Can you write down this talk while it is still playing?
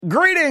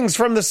Greetings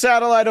from the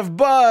satellite of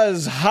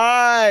Buzz,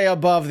 high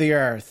above the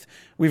earth.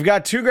 We've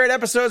got two great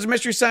episodes of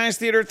Mystery Science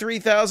Theater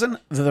 3000,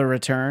 The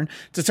Return,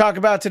 to talk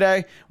about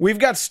today. We've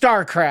got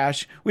Star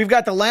Crash, we've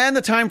got The Land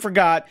the Time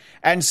Forgot,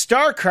 and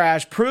Star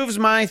Crash proves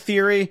my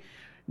theory: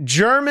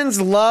 Germans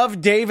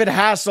love David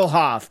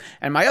Hasselhoff.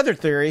 And my other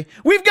theory,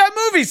 we've got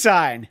Movie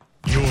Sign.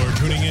 You're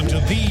tuning into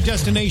the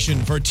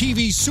destination for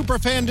TV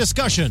superfan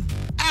discussion,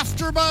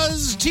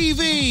 AfterBuzz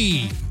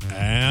TV.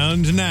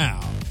 And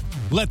now,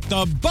 let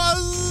the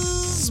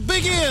buzz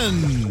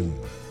begin.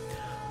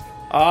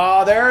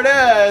 Oh, there it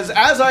is.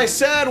 As I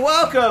said,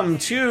 welcome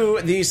to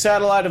the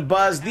satellite of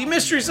Buzz, the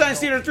Mystery Science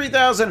Theater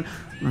 3000,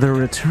 The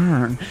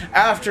Return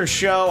after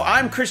show.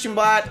 I'm Christian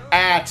Blatt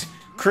at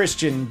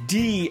Christian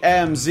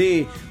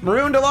DMZ,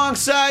 marooned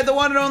alongside the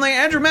one and only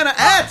Andrew Mena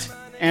at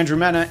Andrew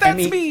Mena.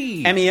 That's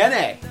me.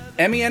 M-E-N-A.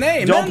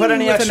 M-E-N-A. Don't put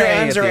any extra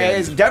N's or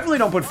A's. End. Definitely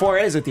don't put 4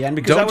 A's at the end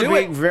because that would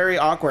be very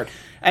awkward.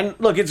 And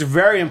look, it's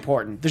very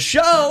important. The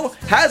show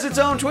has its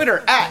own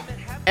Twitter at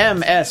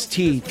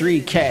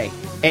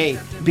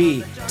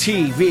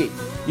MST3KABTV.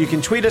 You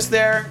can tweet us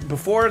there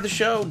before the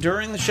show,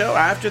 during the show,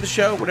 after the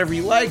show, whatever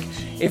you like.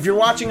 If you're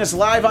watching us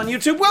live on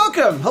YouTube,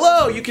 welcome!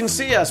 Hello, you can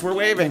see us. We're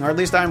waving, or at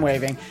least I'm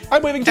waving.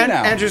 I'm waving too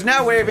now. Andrew's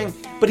now waving,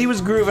 but he was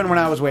grooving when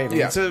I was waving.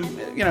 Yeah. It's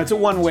a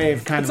one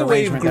wave kind of arrangement. It's a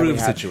wave groove that we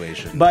have.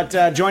 situation.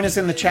 But join us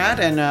in the chat,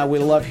 and we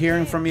love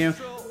hearing from you.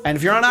 And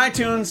if you're on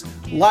iTunes,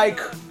 like,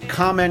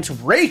 comment,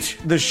 rate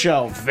the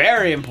show.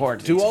 Very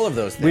important. Do all of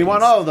those things. We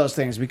want all of those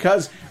things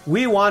because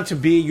we want to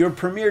be your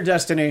premier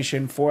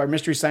destination for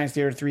Mystery Science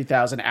Theater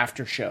 3000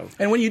 after show.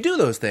 And when you do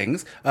those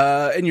things,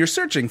 and you're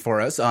searching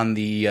for us on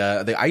the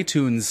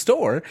iTunes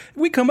store,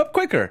 we come up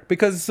quicker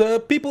because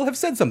people have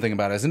said something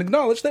about us and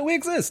acknowledged that we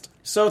exist.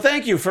 So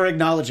thank you for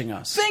acknowledging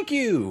us. Thank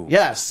you.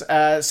 Yes.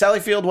 Sally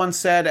Field once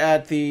said I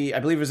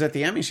believe it was at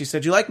the Emmy, she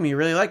said, "You like me, you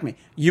really like me.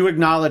 You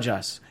acknowledge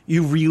us.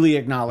 You really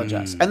acknowledge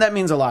us." And that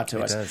means a lot to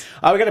us. Does.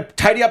 We got to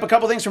tidy up a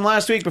couple things from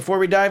last week before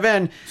we dive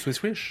in. Swish,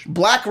 swish.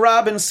 Black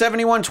Robin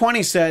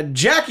 7120 said,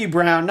 "Jackie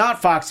Brown,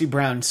 not Foxy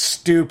Brown.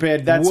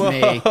 Stupid. That's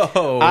me.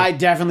 I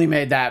definitely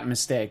made that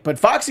mistake. But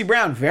Foxy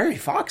Brown, very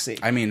foxy.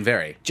 I mean,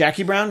 very.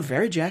 Jackie Brown,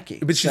 very Jackie.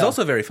 But she's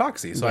also very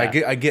foxy, so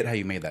Yeah. I get how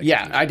you made that. Yeah,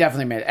 confusion. I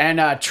definitely made it.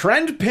 And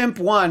Trend Pimp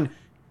 1,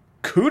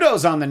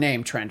 kudos on the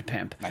name Trend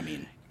Pimp. I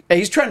mean,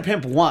 He's Trend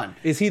Pimp 1.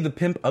 is he the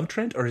pimp of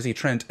Trent, or is he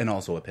Trent and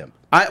also a pimp?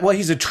 Well,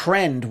 he's a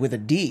trend with a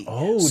D.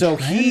 Oh, so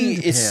Trend he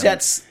Pimp.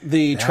 sets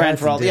the trend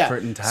for all.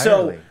 different Yeah.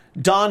 entirely. So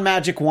Don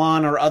Magic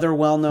Juan or other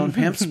well-known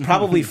pimps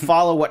probably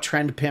follow what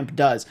Trend Pimp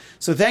does.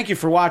 So thank you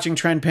for watching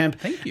Trend Pimp.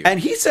 Thank you. And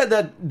he said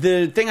that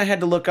the thing I had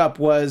to look up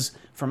was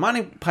from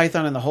Monty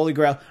Python and the Holy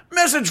Grail.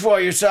 Message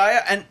for you, Saya.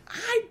 And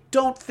I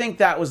don't think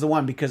that was the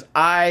one because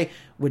I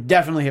would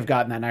definitely have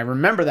gotten that. And I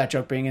remember that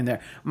joke being in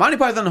there. Monty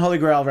Python and the Holy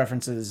Grail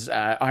references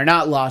are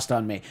not lost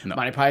on me. No.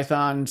 Monty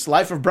Python's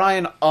Life of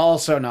Brian,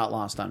 also not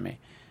lost on me.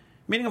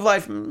 Meaning of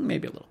Life,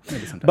 maybe a little.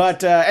 Maybe sometimes.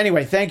 But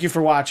anyway, thank you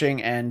for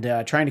watching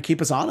and trying to keep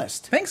us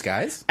honest. Thanks,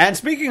 guys. And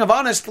speaking of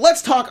honest,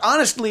 let's talk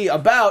honestly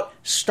about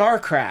Star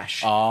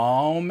Crash.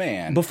 Oh,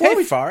 man. Before Hey,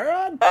 we-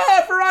 Farhad.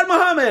 Farhad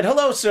Muhammad,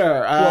 hello,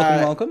 sir.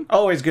 Welcome.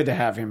 Always good to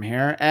have him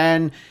here.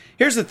 And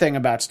here's the thing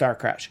about Star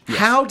Crash. Yes.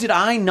 How did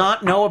I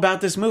not know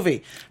about this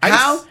movie?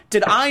 How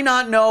did I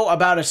not know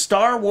about a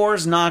Star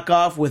Wars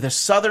knockoff with a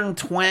Southern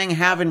twang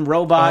having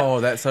robot?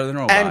 Oh, that Southern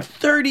robot. And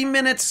 30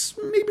 minutes,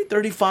 maybe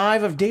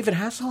 35, of David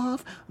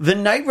Hasselhoff, the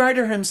Knight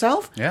Rider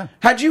himself? Yeah.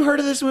 Had you heard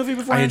of this movie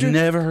before, I had Andrew?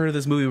 never heard of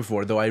this movie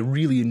before, though I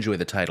really enjoy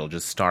the title,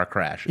 just Star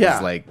Crash. Yeah.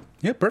 It's like,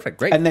 yeah, perfect,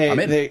 great. And I'm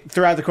in. they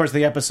throughout the course of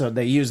the episode,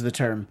 they use the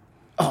term,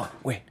 "Oh,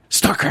 wait,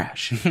 Star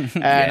Crash."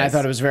 And I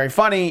thought it was very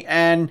funny.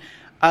 And,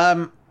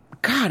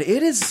 God,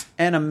 it is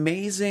an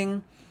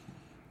amazing,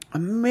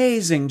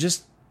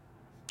 just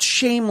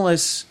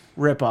shameless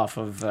ripoff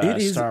of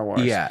Star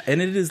Wars. Yeah,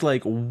 and it is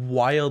like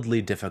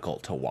wildly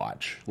difficult to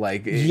watch.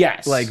 Like,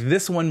 Yes. like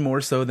this one more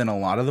so than a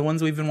lot of the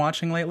ones we've been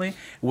watching lately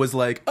was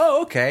like,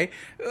 oh, okay,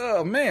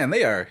 oh man,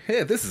 they are.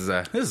 Hey, this is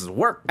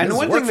work. And This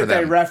the is one work thing for that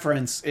they them.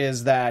 reference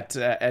is that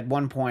at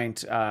one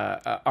point,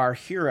 our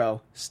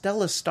hero,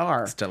 Stella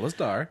Star,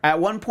 at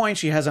one point,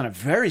 she has on a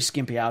very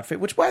skimpy outfit,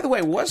 which, by the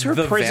way, was her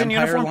The prison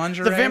vampire uniform.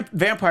 lingerie? The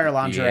vampire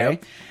lingerie.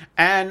 Yep.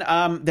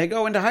 And they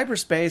go into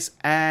hyperspace,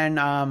 and,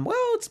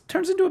 it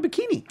turns into a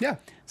bikini. Yeah.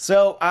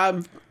 So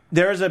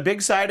there's a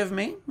big side of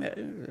me,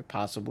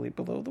 possibly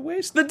below the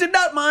waist, that did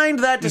not mind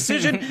that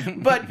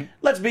decision, but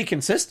let's be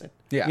consistent.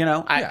 Yeah. You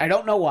know, Yeah. I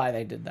don't know why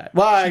they did that.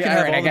 Well, You can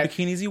have all the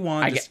bikinis you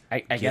want. I just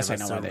guess I give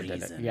know us why a they did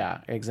it. reason. Yeah,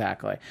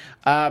 exactly.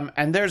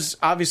 And there's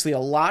obviously a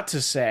lot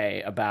to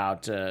say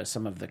about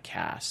some of the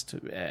cast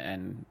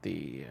and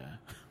the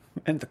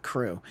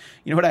crew.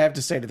 You know what I have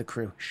to say to the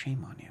crew?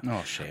 Shame on you.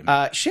 Oh, shame.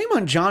 Shame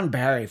on John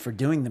Barry for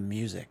doing the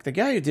music. The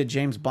guy who did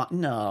James Bond.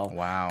 No.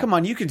 Wow. Come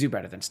on, you can do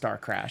better than Star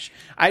Crash.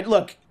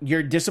 Look,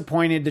 you're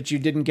disappointed that you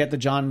didn't get the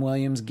John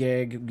Williams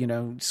gig,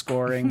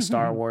 scoring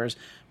Star Wars,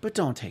 but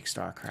don't take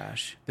Star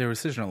Crash. There was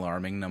such an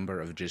alarming number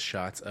of just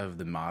shots of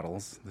the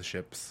models, the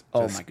ships.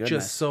 Oh, Just- my goodness.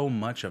 Just so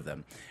much of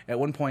them. At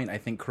one point, I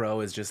think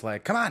Crow is just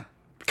like, come on,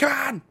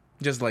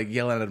 just like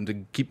yelling at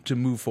him to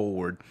move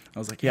forward. I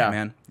was like, yeah,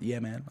 man,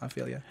 I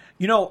feel you.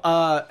 You know,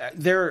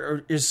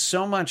 there is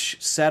so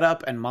much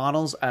setup and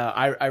models.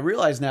 I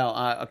realize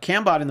now,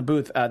 Cambot in the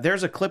booth,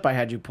 there's a clip I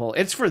had you pull.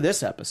 It's for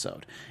this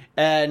episode.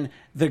 And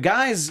the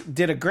guys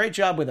did a great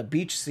job with a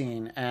beach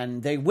scene,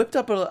 and they whipped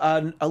up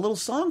a little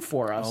song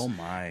for us. Oh,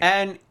 my.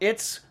 And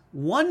it's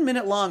 1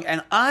 minute long,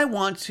 and I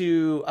want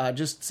to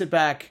just sit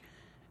back,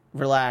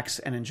 relax,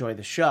 and enjoy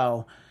the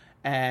show.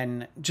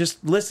 And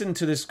just listen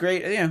to this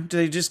great,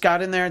 they just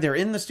got in there. They're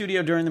in the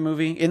studio during the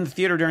movie, in the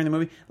theater during the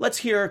movie. Let's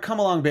hear Come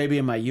Along Baby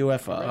in My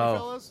UFO. Ready,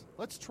 fellas?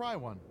 Let's try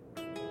one.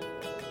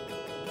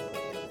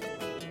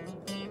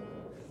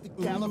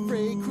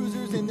 Gallifrey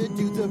cruisers and the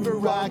dudes of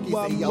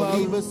Iraqis, they all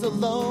leave us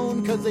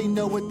alone cause they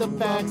know what the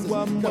facts is.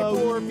 Got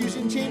 4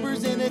 fusion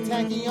chambers and a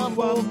tachyon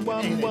pool,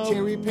 and a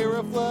cherry pair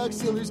of flux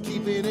sealers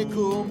keeping it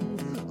cool.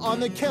 On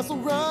the Kessel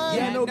Run,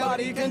 yeah,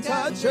 nobody can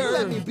touch her.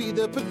 Let me be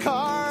the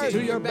Picard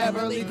to your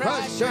Beverly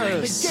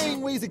Crushers. The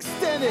gangway's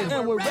extended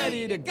and we're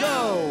ready to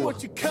go.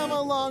 Won't you come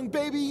along,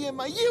 baby, in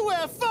my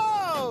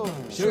UFO?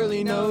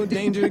 Surely no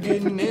danger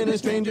getting in a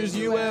stranger's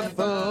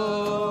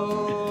UFO.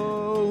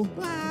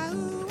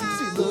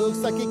 Looks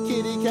like a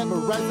kitty cat, but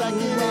rides like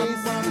an ace.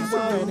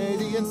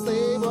 Serenity and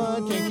Slave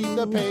One can't keep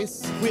the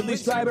pace. Whitley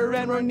Strieber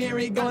and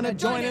Raniere gonna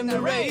join in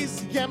the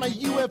race. Yeah, my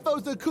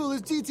UFO's the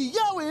coolest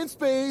GTO in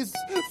space.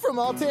 From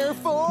Altair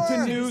 4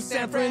 to New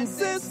San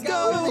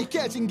Francisco, really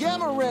catching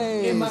gamma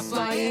rays. In my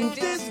flying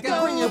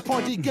disco, bring your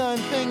pointy gun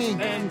thingy.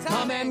 And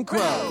Tom and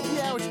Crow.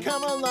 Yeah, would you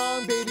come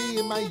along, baby,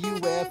 in my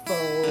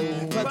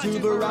UFO? Ratu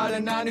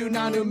Barada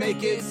Nanu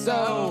make it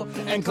so.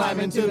 And climb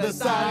into the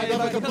side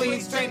of a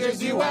complete stranger's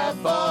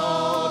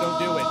UFO.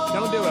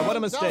 Don't do it. What a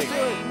mistake. Don't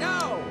do it.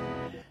 No.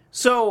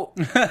 So,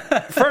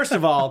 first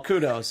of all,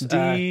 kudos.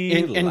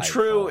 In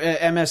true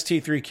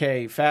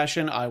MST3K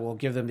fashion, I will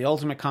give them the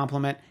ultimate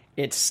compliment.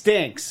 It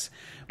stinks.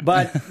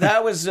 But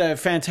that was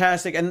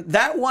fantastic. And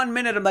that 1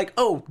 minute, I'm like,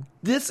 oh,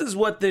 this is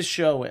what this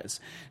show is.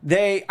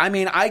 Last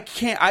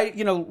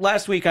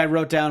week I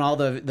wrote down all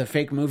the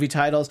fake movie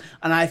titles,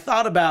 and I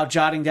thought about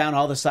jotting down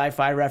all the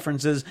sci-fi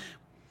references.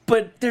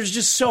 But there's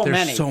just so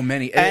many. So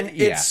many. And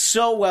it's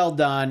so well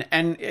done.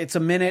 And it's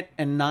 1 minute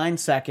and 9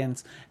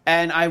 seconds.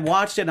 And I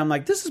watched it and I'm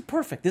like, this is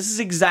perfect. This is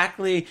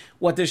exactly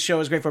what this show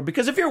is great for.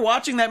 Because if you're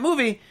watching that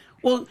movie,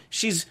 well,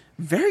 she's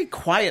very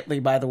quietly,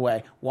 by the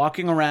way,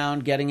 walking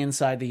around, getting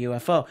inside the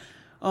UFO.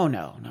 Oh,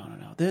 no.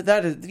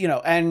 That is,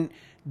 and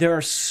there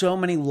are so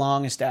many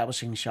long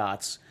establishing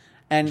shots.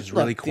 And just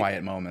really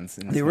quiet moments.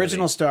 In the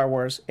original Star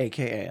Wars,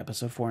 a.k.a.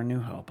 Episode 4, New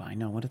Hope. I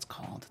know what it's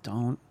called.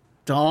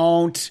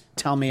 Don't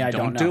tell me I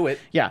don't know. Don't do it.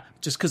 Yeah,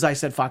 just because I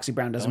said Foxy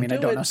Brown doesn't mean I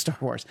don't know Star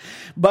Wars.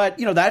 But,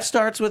 that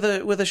starts with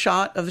a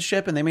shot of the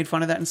ship, and they made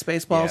fun of that in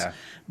Spaceballs. Yeah.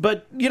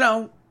 But,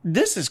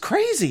 this is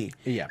crazy.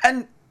 Yeah.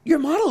 And your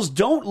models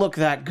don't look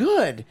that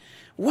good.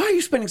 Why are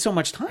you spending so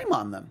much time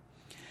on them?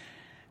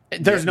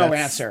 There's no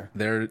answer.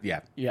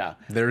 Yeah.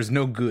 There's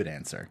no good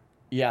answer.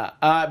 Yeah.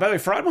 By the way,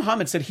 Farhad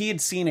Muhammad said he had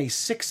seen a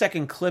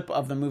 6-second clip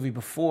of the movie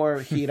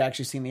before he had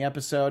actually seen the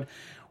episode.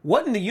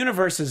 What in the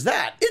universe is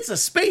that? It's a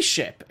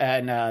spaceship,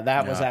 and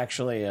that was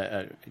actually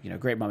a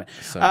great moment.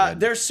 So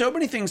there's so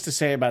many things to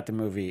say about the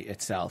movie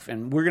itself,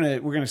 and we're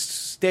gonna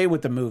stay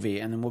with the movie,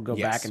 and then we'll go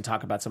back and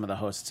talk about some of the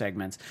host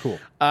segments. Cool.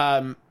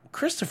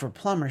 Christopher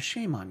Plummer,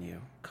 shame on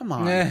you. Come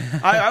on.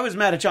 I was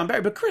mad at John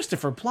Barry, but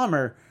Christopher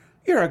Plummer,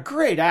 you're a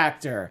great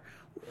actor.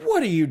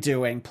 What are you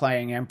doing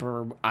playing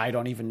Emperor? I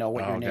don't even know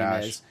what your name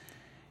is.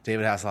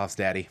 David Hasselhoff's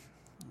daddy.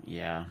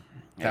 Yeah.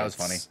 That was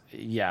funny.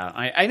 Yeah,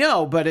 I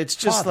know, but it's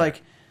just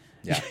like...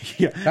 Yeah.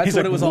 That's He's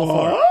what it was all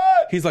for.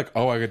 He's like,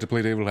 oh, I get to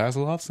play David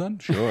Hasselhoff's son?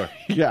 Sure.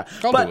 Yeah.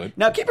 I'll do it.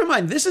 Now, keep in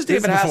mind, this is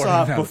David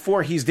Hasselhoff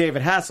before he's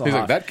David Hasselhoff. He's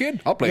like, that kid?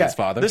 I'll play his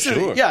father.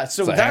 Sure.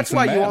 So that's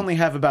why you only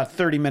have about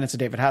 30 minutes of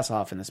David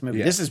Hasselhoff in this movie.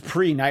 Yeah. This is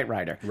pre-Knight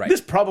Rider. Right.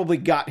 This probably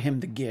got him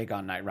the gig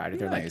on Knight Rider.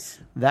 They're nice.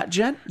 Like, that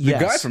gent? The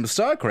guy from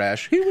Star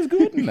Crash, he was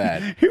good in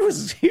that. he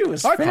was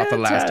I caught the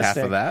last half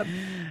of that.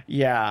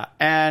 Yeah.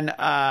 And,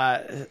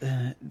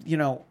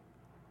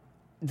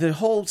 the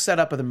whole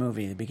setup of the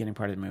movie, the beginning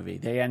part of the movie,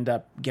 they end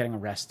up getting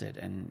arrested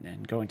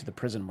and going to the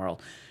prison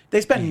world. They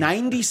spend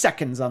 90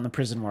 seconds on the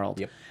prison world.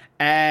 Yep.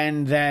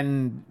 And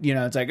then,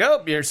 it's like,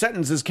 oh, your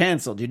sentence is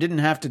canceled. You didn't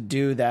have to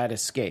do that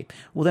escape.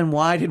 Well, then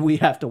why did we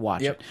have to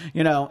watch it?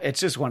 It's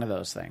just one of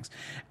those things.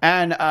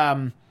 And,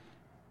 oh,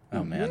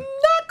 man.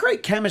 Not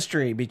great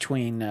chemistry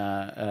between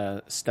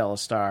Stella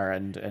Star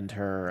and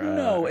her.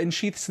 No, and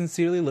she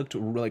sincerely looked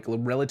like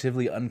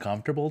relatively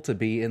uncomfortable to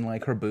be in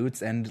like her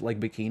boots and like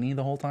bikini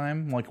the whole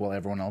time, like while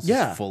everyone else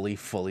is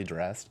fully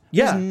dressed.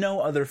 Yeah. There's no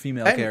other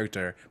female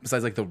character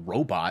besides like the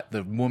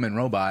woman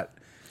robot.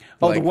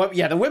 Oh,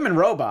 the women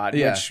robot,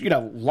 which,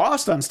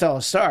 lost on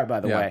Stella Star,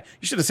 by the way.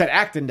 You should have sent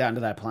Acton down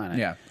to that planet.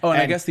 Yeah. Oh,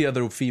 and I guess the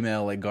other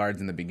female like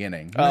guards in the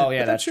beginning. Oh,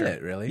 yeah, that's true.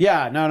 It, really?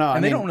 Yeah, no.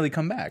 And they don't really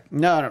come back.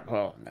 No.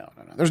 Well, no.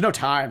 There's no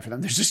time for them.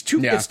 There's just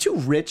it's too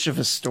rich of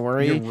a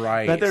story. You're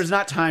right. That there's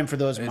not time for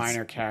those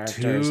minor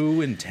characters.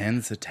 Too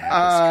intense a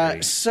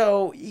tapestry.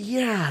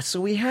 So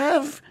we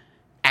have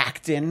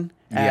Acton,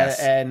 Yes.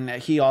 and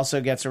he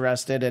also gets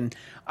arrested. And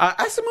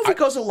as the movie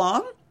goes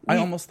along, I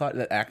almost thought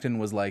that Acton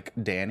was like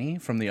Danny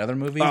from the other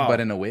movies, Oh. but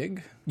in a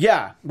wig.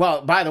 yeah.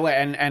 Well, by the way,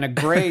 and a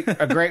great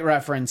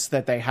reference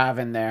that they have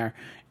in there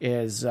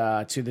is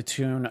to the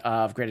tune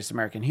of Greatest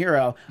American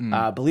Hero.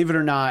 Believe it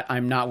or not,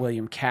 I'm not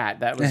William Catt.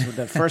 That was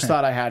the first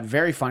thought I had.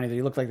 Very funny that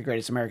he looked like the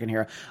Greatest American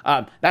Hero.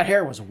 That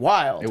hair was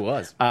wild. It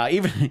was.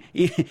 Even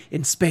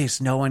in space,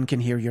 no one can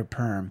hear your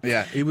perm.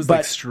 Yeah, it was But-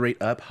 like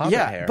straight up Hobbit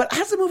Yeah, hair. but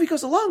as the movie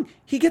goes along,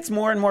 he gets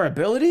more and more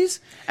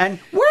abilities. And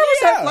where was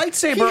that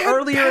lightsaber He had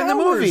earlier in the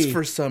powers movie?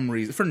 for some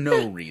reason, for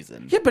no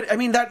reason. Yeah, but I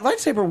mean, that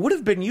lightsaber would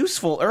have been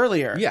useful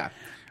earlier. Yeah.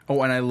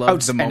 Oh, and I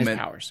loved the and his moment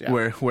powers, yeah.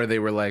 where they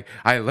were like,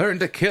 "I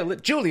learned to kill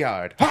at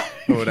Juilliard,"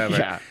 or whatever,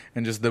 Yeah.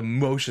 and just the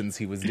motions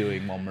he was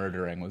doing while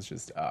murdering was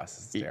just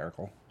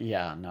hysterical.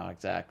 Yeah, no,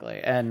 exactly.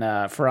 And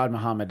Farad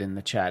Muhammad in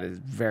the chat is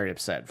very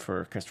upset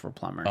for Christopher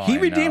Plummer. Oh, He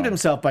I redeemed know.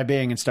 himself by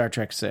being in Star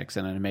Trek VI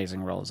in an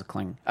amazing role as a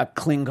Klingon. But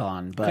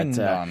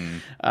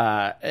Klingon.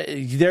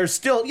 there's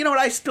still, you know what?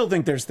 I still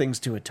think there's things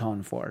to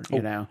atone for.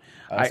 You know,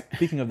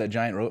 Speaking of that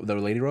giant, the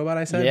lady robot,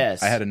 I said,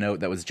 Yes. I had a note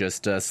that was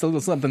just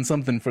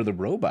something for the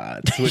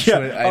robots. Which yeah.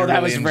 I that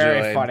really was very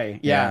enjoyed. funny.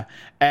 Yeah.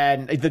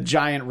 And the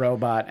giant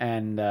robot,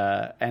 and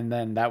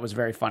then that was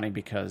very funny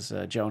because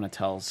Jonah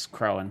tells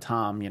Crow and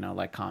Tom, you know,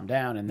 like calm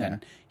down, and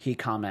then he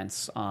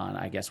comments on,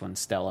 I guess, when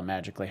Stella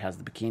magically has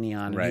the bikini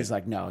on, and Right. he's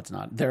like, no, it's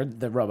not.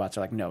 The robots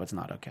are like, no, it's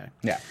not okay.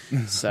 Yeah.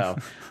 So,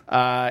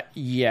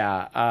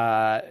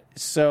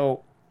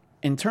 so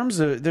in terms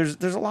of there's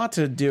a lot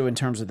to do in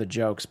terms of the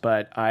jokes,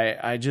 but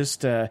I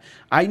just I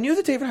knew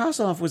that David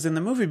Hasselhoff was in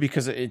the movie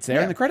because it's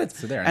there in the credits,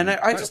 it's there in and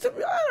the I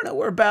don't know,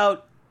 we're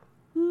about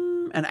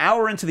an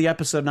hour into the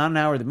episode, not an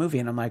hour of the movie,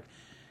 and I'm like,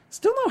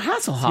 still no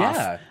Hasselhoff.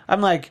 Yeah.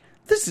 I'm like,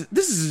 this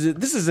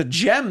is a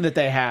gem that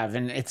they have,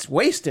 and it's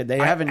wasted. They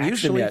haven't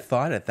used it actually yet.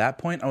 thought at that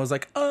point, I was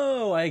like,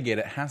 oh, I get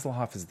it.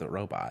 Hasselhoff is the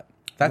robot.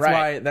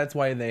 Right. That's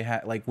why they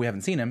had, like, we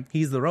haven't seen him.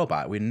 He's the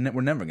robot. We're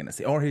never going to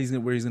see, or he's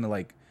going to,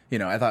 like, you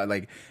know, I thought,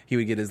 like, he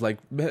would get his, like,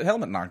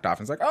 helmet knocked off.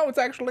 And it's like, oh, it's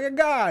actually a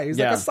guy. He's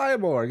Yeah. like a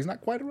cyborg. He's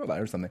not quite a robot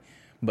or something.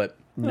 But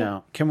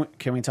No.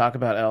 Can we talk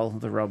about Elle,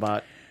 the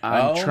robot?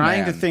 I'm Oh,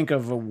 trying to man. think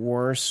of a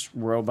worse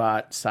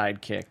robot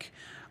sidekick.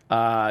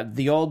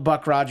 The old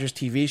Buck Rogers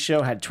TV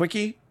show had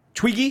Twiggy.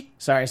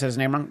 Sorry, I said his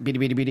name wrong. Beady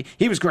Beady Beady.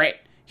 He was great.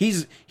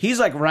 He's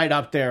like right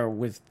up there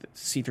with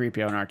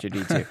C-3PO and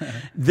R2-D2.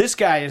 This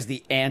guy is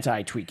the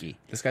anti-Twiggy.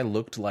 this guy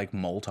looked like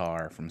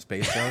Moltar from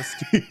Space Ghost.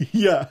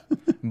 Yeah.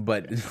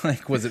 But,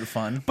 like, was it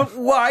fun? But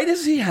why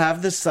does he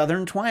have the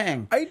southern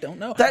twang? I don't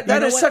know. That You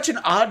know is what? such an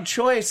odd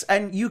choice,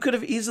 and you could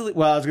have easily.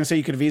 Well, I was going to say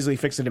you could have easily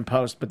fixed it in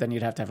post, but then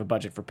you'd have to have a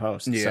budget for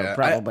post. So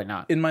probably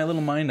not. In my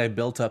little mind, I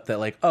built up that,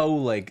 like, oh,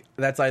 like,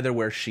 that's either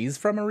where she's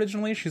from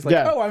originally. She's like,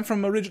 Yeah. oh, I'm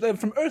from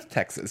Earth,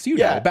 Texas. You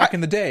Yeah, know, back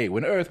in the day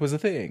when Earth was a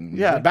thing.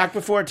 Yeah, back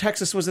before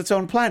Texas was its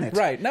own planet.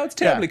 Right. Now it's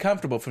terribly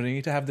comfortable for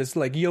me to have this,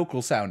 like,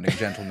 yokel sounding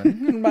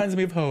gentleman. It reminds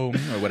me of home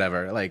or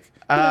whatever. Like,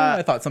 you know,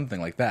 I thought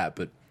something like that,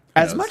 but.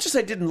 As much as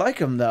I didn't like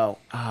him, though,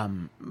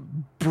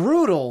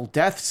 brutal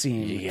death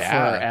scene for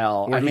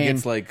Elle. Where I he mean,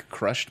 gets, like,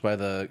 crushed by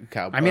the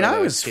cowboy. I mean, I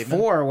was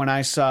 4 when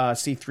I saw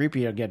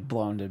C-3PO get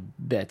blown to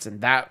bits,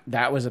 and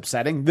that was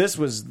upsetting. This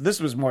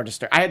was more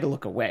disturbing. I had to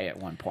look away at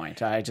one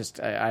point. I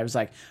was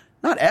like,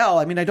 not Elle.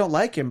 I mean, I don't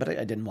like him, but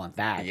I didn't want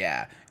that.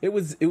 Yeah, it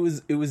was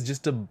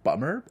just a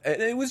bummer.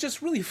 It was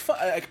just really fun.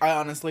 I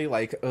honestly,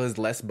 like, was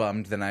less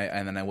bummed than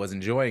I was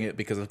enjoying it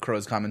because of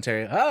Crow's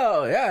commentary.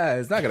 Oh yeah,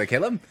 it's not gonna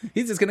kill him.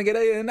 He's just gonna get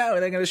now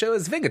and they're gonna show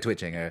his finger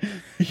twitching. Or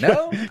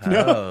no,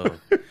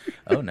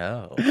 oh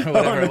no, or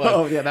whatever it was.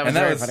 no. Yeah, that was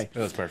very funny. It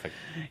was perfect.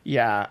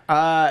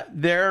 Yeah,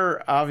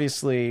 there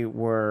obviously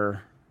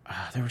were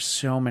there were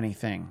so many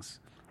things.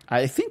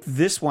 I think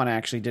this one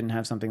actually didn't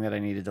have something that I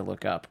needed to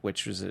look up,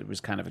 which was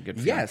kind of a good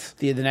film. Yes.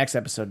 The next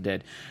episode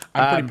did.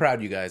 I'm pretty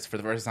proud, you guys. For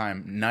the first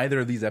time, neither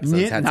of these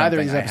episodes had Neither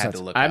of something these I episodes. had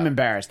to look I'm up.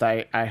 embarrassed.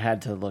 I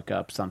had to look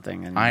up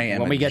something, and I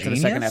am when we a get to the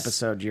second genius?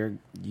 episode, you're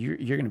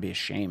going to be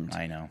ashamed.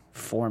 I know.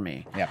 For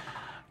me. Yeah,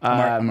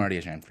 I'm already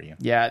ashamed for you.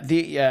 Yeah,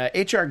 the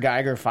H.R.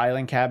 Geiger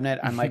filing cabinet,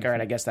 I'm like, all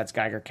right, I guess that's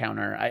Geiger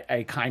counter.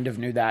 I kind of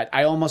knew that.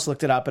 I almost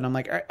looked it up, and I'm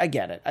like, all right, I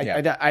get it.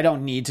 I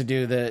don't need to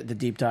do the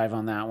deep dive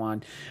on that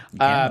one.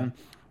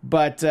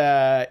 But,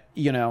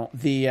 you know,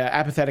 the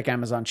apathetic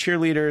Amazon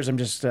cheerleaders, I'm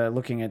just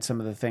looking at some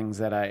of the things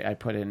that I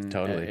put in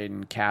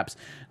in caps.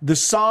 The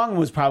song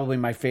was probably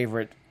my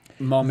favorite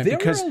moment There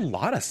because were a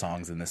lot of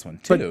songs in this one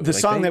too. but the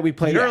song that we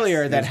played Yes,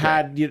 earlier it that was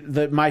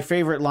had my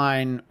favorite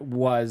line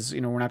was, you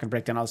know, we're not going to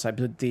break down all the side,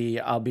 but the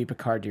I'll be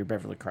Picard to your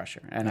Beverly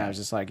Crusher. And I was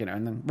just like, you know,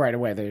 and then right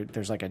away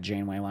there's like a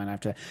Janeway line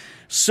after.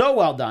 So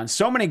well done.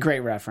 So many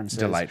great references.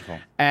 Delightful.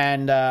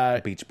 And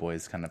great. Beach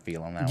Boys kind of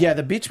feel on that. yeah,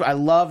 one. I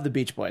love the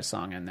Beach Boys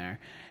song in there.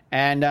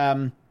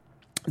 And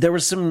there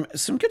was some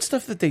good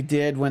stuff that they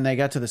did when they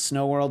got to the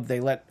snow world. They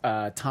let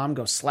Tom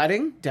go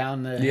sledding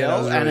down the hill. that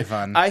was really and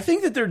fun. I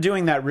think that they're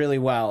doing that really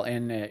well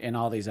in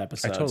all these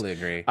episodes. I totally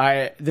agree.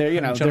 They're, you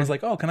know, Sean was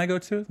like, "Oh, can I go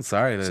too?"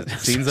 Sorry, the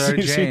scenes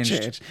already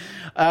changed.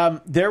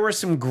 There were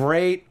some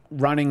great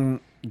running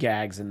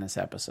gags in this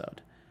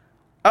episode.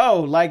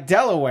 Oh, like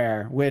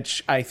Delaware,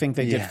 which I think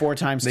they did Yeah, 4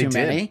 times they too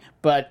did. many,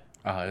 but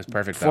Oh, it was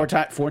perfect. Four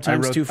though.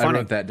 times too funny. I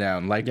wrote that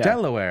down. Like Yeah.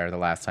 Delaware, the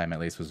last time at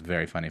least was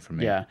very funny for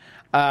me. yeah.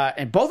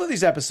 And both of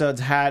these episodes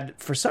had,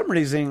 for some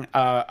reason,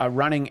 a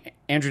running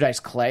Andrew Dice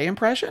Clay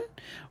impression,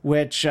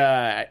 which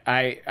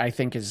I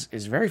think is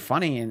very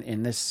funny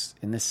in this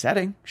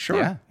setting. Sure,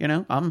 Yeah. you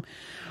know.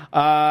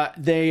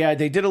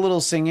 They did a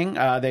little singing.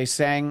 They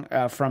sang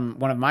from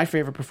one of my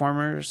favorite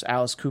performers,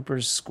 Alice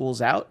Cooper's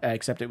 "School's Out,"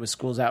 except it was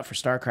 "School's Out" for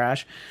Star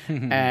Crash,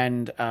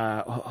 and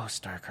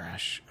Star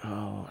Crash.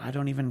 Oh, I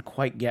don't even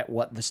quite get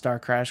what the Star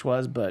Crash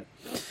was, but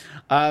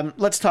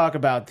let's talk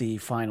about the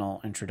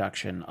final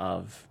introduction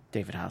of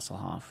David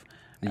Hasselhoff,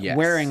 Yes.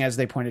 wearing, as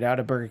they pointed out,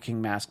 a Burger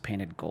King mask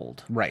painted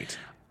gold. Right.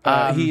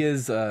 He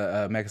is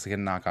a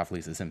Mexican knockoff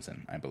Lisa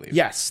Simpson, I believe.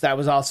 Yes, that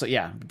was also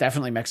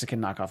definitely Mexican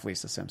knockoff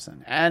Lisa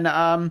Simpson, and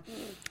not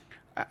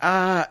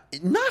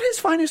his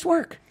finest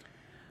work.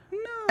 No.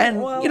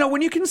 And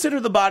when you consider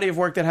the body of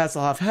work that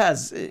Hasselhoff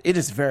has, it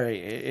is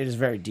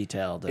very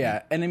detailed. And,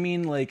 Yeah, and I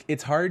mean, like,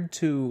 it's hard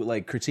to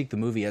like critique the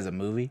movie as a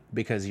movie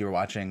because you're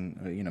watching,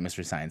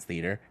 Mystery Science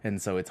Theater,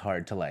 and so it's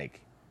hard to like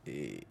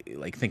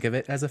think of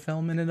it as a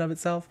film in and of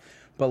itself.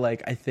 But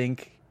like, I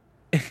think.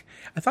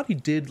 I thought he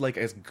did like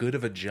as good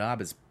of a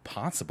job as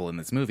possible in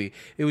this movie.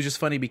 It was just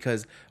funny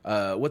because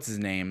what's his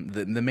name?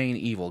 The main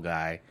evil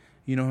guy.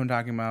 You know who I'm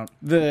talking about?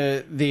 you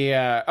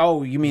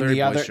mean Very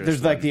the other? boisterous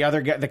There's like one. the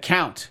other guy, the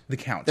Count. The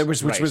Count,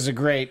 which right. was a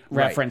great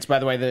reference, by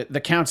the way.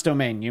 The Count's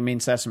domain. You mean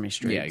Sesame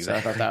Street? Yeah,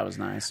 exactly. So I thought that was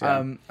nice.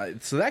 Yeah.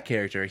 So that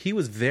character, he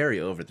was very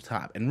over the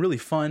top and really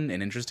fun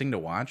and interesting to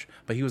watch,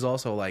 but he was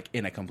also like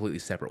in a completely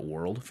separate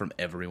world from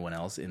everyone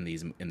else in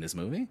this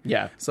movie.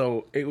 Yeah.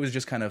 So it was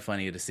just kind of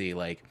funny to see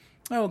like,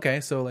 oh,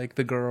 okay, so like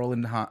the girl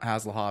and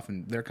Hasselhoff,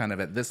 and they're kind of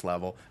at this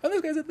level, and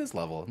this guy's at this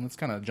level, and let's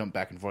kind of jump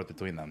back and forth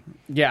between them.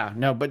 Yeah,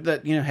 no, but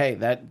hey,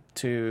 that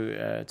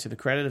to the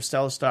credit of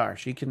Stella Starr,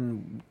 she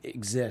can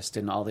exist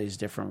in all these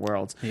different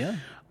worlds. Yeah.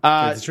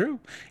 It's true.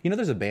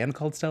 There's a band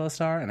called Stella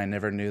Star, and I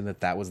never knew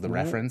that was the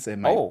reference.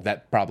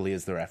 That probably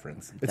is the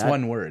reference. It's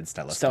one word,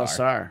 Stella Star. Stella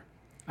Starr.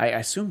 I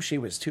assume she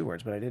was 2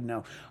 words, but I didn't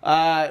know.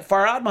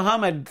 Farhad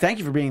Muhammad, thank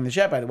you for being in the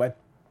chat, by the way,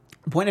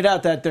 pointed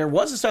out that there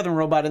was a Southern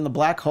Robot in the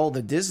Black Hole,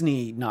 the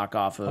Disney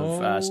knockoff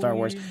of Star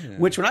Wars,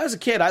 which when I was a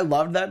kid, I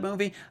loved that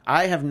movie.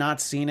 I have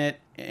not seen it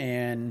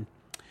in,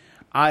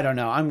 I don't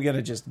know, I'm going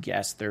to just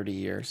guess 30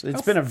 years.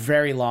 It's been a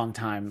very long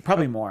time,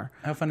 probably more.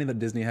 How funny that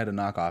Disney had a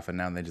knockoff, and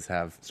now they just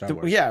have Star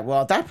Wars. Yeah,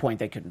 well, at that point,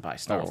 they couldn't buy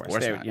Star of Wars.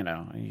 course not.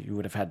 You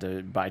would have had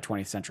to buy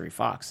 20th Century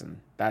Fox,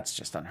 and that's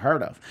just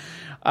unheard of.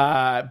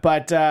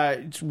 But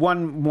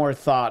one more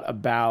thought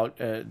about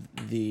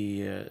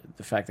the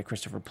fact that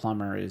Christopher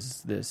Plummer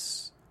is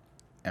this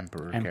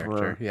Emperor. Emperor.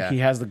 Character. Yeah. He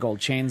has the gold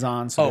chains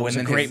on, so it was a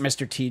and great his-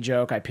 Mr. T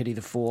joke. I pity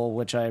the fool,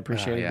 which I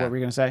appreciated. Yeah. What were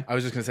you going to say? I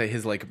was just going to say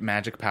his like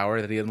magic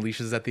power that he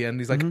unleashes at the end.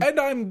 He's like, and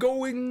I'm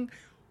going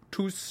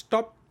to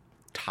stop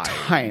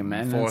time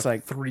and for it's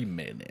like 3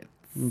 minutes.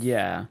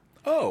 Yeah.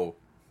 Oh,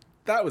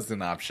 that was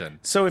an option.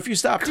 So if you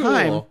stop Cool.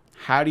 time,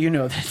 how do you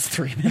know that's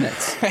 3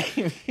 minutes?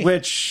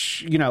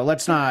 Which,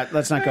 let's not go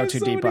have too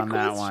so deep many on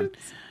that one.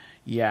 questions.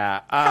 Yeah.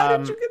 How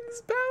did you get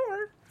this power?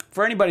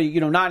 For anybody,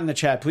 not in the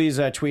chat, please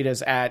tweet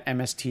us at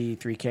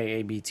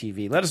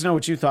MST3KABTV. Let us know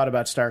what you thought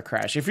about Star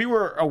Crash. If you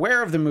were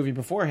aware of the movie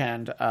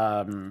beforehand,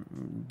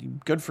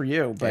 good for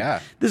you. But Yeah.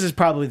 this is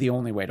probably the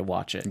only way to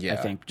watch it, I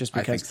Yeah, think. Just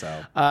I because.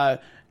 think so.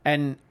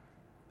 And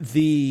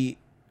the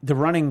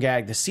running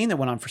gag, the scene that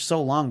went on for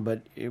so long,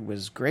 but it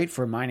was great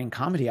for a mining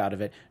comedy out of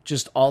it.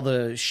 Just all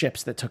the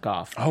ships that took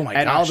off. Oh my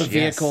And all gosh, the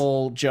yes.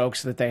 vehicle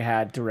jokes that they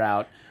had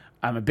throughout.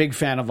 I'm a big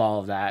fan of all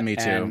of that. Me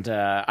too. And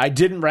I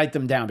didn't write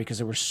them down because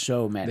there were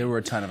so many. There were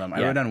a ton of them. I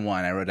Yeah. wrote down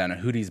one. I wrote down a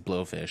Hootie's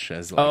Blowfish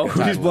as like Oh, a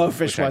Who's title, Blowfish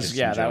which I was, just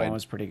that enjoyed. one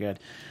was pretty good.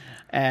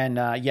 And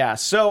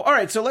so, all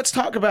right, so let's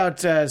talk about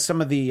some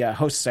of the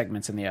host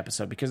segments in the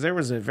episode because there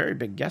was a very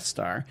big guest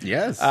star.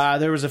 Yes.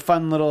 There was a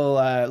fun little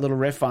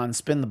riff on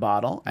Spin the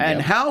Bottle. And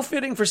Yep. how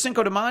fitting for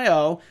Cinco de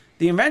Mayo,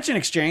 the Invention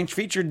Exchange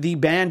featured the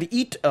band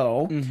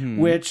Ito,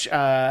 which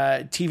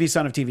TV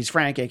Son of TV's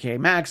Frank, a.k.a.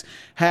 Max,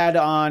 had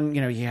on,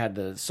 he had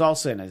the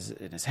salsa in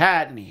his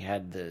hat and he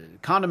had the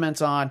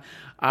condiments on.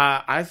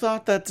 I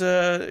thought that,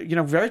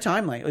 very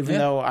timely, even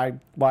though I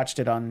watched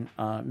it on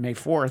May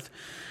 4th.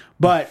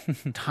 But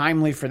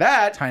timely for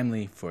that,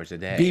 Timely for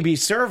today. BB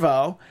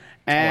Servo.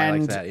 And I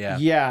like that, yeah.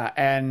 Yeah,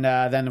 and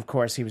then, of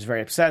course, he was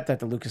very upset that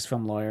the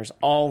Lucasfilm lawyers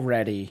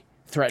already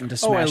threatened to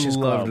smash his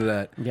globe.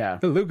 that. Yeah.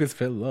 The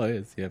Lucasfilm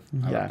lawyers. Yep.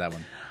 I love that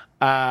one.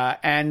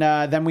 And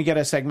then we get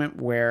a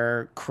segment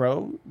where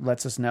Crow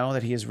lets us know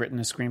that he has written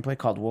a screenplay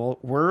called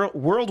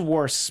World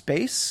War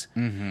Space.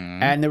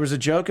 Mm-hmm. And there was a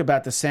joke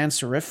about the sans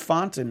serif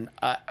font, and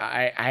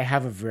I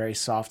have a very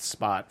soft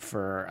spot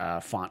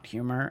for font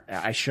humor.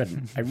 I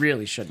shouldn't. I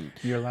really shouldn't.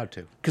 You're allowed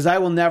to. Because I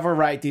will never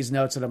write these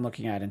notes that I'm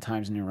looking at in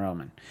Times New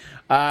Roman.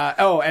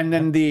 And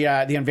then the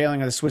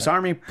unveiling of the Swiss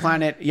Army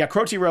planet. Yeah,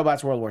 Crow T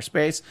Robots World War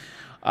Space.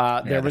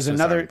 There was the Swiss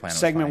another Army plan was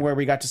segment funny. where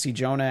we got to see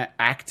Jonah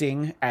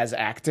acting as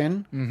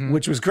Acton,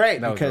 which was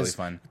great That was because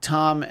really fun.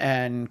 Tom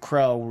and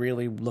Crow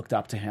really looked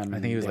up to him. I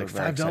think he was like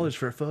 $5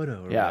 for a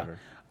photo or Yeah. whatever.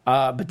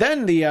 But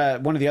then the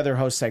one of the other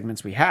host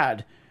segments we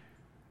had,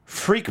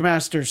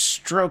 Freakmaster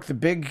Stroke, the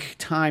big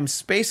time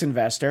space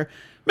investor,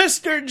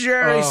 Mr.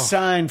 Jerry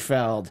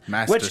Seinfeld.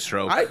 Master which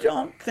Stroke. I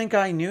don't think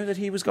I knew that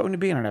he was going to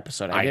be in an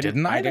episode. I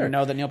didn't I either. didn't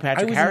know that Neil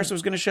Patrick I was Harris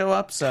was going to show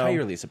up. So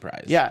Entirely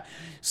surprised. yeah.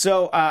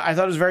 So I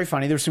thought it was very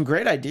funny. There were some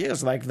great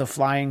ideas like the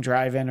flying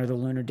drive-in or the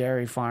lunar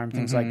dairy farm,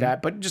 things like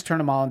that, but just turn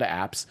them all into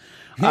apps.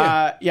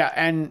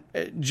 And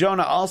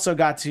Jonah also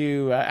got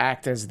to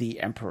act as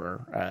the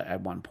emperor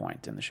at one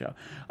point in the show.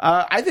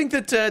 I think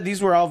that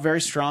these were all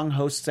very strong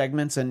host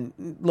segments. And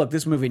look,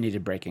 this movie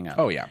needed breaking up.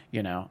 Oh, yeah.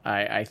 You know,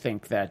 I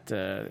think that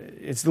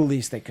it's the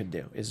least they could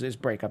do is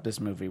break up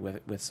this movie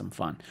with some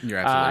fun. You're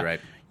absolutely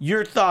right.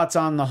 Your thoughts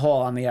on the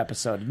whole on the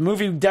episode? The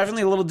movie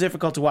definitely a little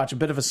difficult to watch, a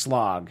bit of a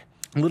slog.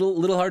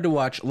 Little hard to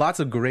watch. Lots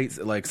of great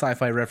like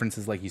sci-fi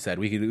references, like you said.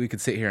 We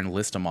could sit here and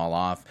list them all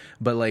off.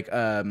 But like,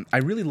 I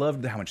really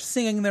loved how much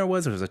singing there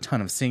was. There was a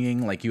ton of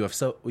singing. Like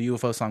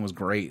UFO song was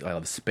great. I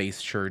love Space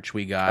Church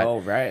we got. Oh,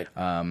 right.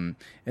 And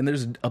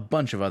there's a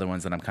bunch of other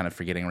ones that I'm kind of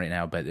forgetting right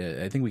now. But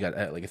I think we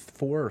got like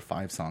 4 or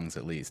 5 songs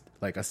at least.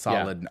 Like a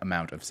solid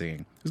amount of singing.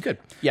 It was good.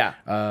 Yeah.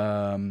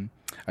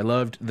 I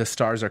loved The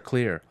Stars Are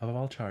Clear of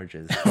all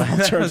charges.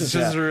 That was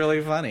just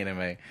really funny to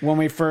me. When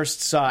we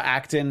first saw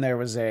Acton, there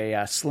was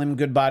a Slim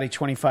Goodbody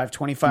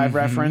 25-25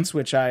 reference,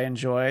 which I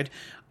enjoyed.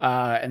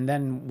 And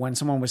then when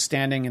someone was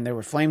standing and there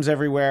were flames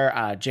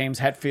everywhere, James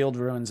Hetfield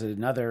ruins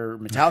another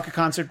Metallica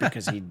concert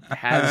because he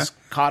has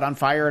caught on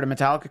fire at a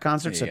Metallica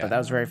concert. So Yeah. that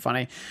was very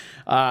funny.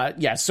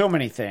 So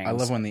many things. I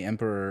love when the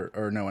Emperor,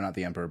 or no, not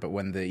the Emperor, but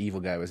when the evil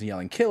guy was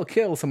yelling, kill,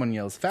 kill, someone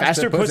yells,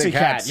 Faster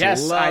Pussycat.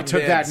 Yes, I Loved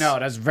took it. that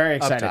note. I was very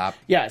excited. top.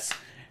 Yes.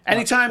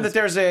 Anytime that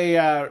there's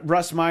a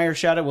Russ Meyer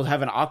shout out, we'll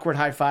have an awkward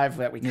high five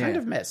that we kind Yeah.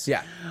 of miss.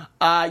 Yeah.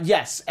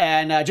 Yes.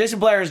 And Jason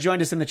Blair has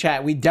joined us in the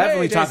chat. We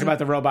definitely Hey, talked Jason. about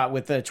the robot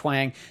with the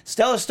twang.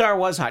 Stella Star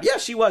was hot.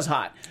 Yes, she was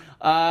hot.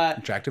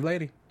 Attractive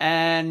lady.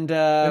 And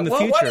the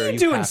well, what future, are you you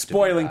doing have to do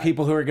spoiling that.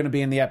 people who are going to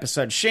be in the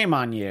episode? Shame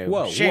on you.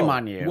 Whoa. Shame whoa,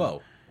 on you.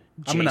 Whoa.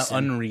 I'm going to Jason.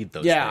 unread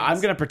those Yeah, things.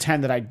 I'm going to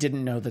pretend that I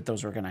didn't know that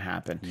those were going to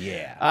happen.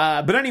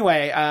 Yeah. But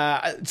anyway,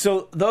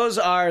 so those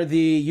are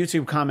the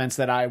YouTube comments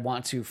that I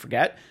want to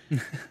forget.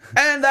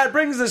 And that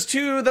brings us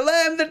to the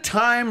land that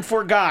time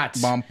forgot.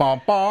 Bum,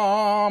 bum,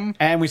 bum.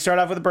 And we start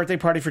off with a birthday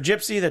party for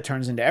Gypsy that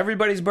turns into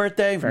everybody's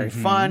birthday. Very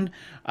fun.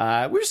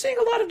 We're seeing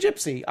a lot of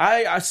Gypsy.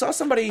 I saw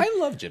somebody. I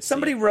love Gypsy.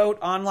 Somebody wrote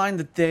online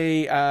that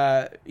they,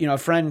 a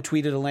friend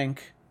tweeted a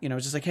link.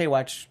 It's just like, hey,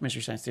 watch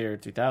Mystery Science Theater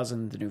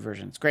 3000, the new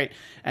version. It's great.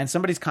 And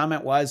somebody's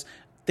comment was,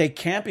 they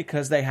can't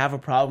because they have a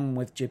problem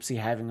with Gypsy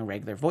having a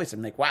regular voice.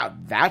 I'm like, wow,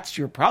 that's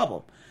your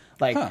problem.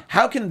 Like,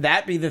 how can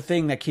that be the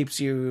thing that keeps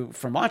you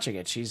from watching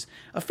it? She's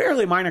a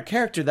fairly minor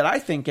character that I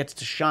think gets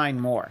to shine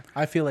more.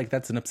 I feel like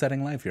that's an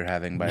upsetting life you're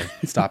having by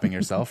stopping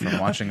yourself from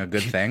watching a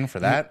good thing for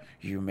that.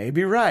 You may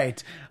be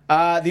right.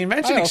 The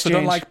Invention I also Exchange.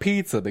 don't like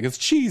pizza because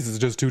cheese is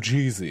just too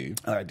cheesy.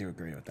 I do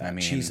agree with that. I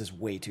mean, cheese is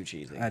way too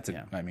cheesy.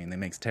 I mean, they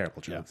makes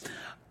terrible jokes.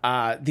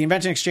 The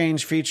Invention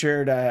Exchange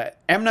featured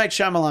M. Night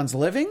Shyamalan's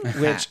Living,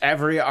 which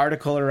every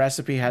article or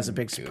recipe has a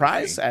big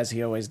surprise, as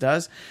he always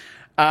does.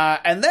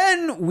 And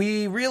then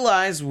we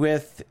realize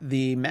with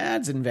the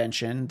Mads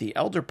invention, the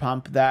Elder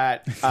Pump,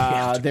 that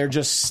they're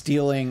just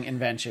stealing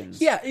inventions.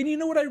 Yeah, and you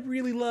know what I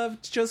really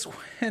loved? Just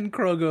when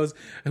Crow goes,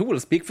 who will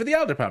speak for the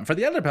Elder Pump? For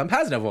the Elder Pump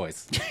has no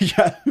voice.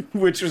 Yeah,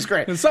 which was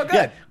great. It's so good.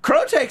 Yeah,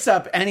 Crow takes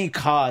up any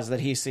cause that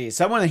he sees,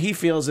 someone that he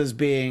feels is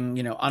being,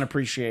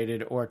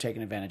 unappreciated or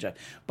taken advantage of.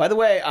 By the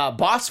way,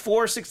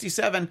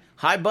 Boss467,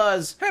 hi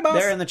Buzz. Hey, Boss.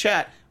 There in the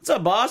chat. What's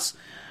up, Boss?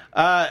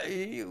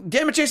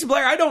 Game of Jason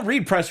Blair, I don't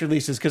read press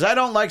releases because I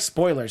don't like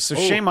spoilers, so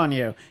shame on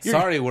you.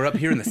 Sorry, we're up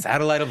here in the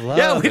satellite of love.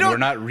 Yeah, we and don't- we're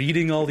not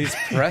reading all these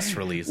press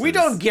releases. We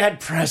don't get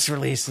press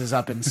releases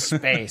up in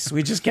space.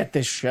 We just get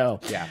this show.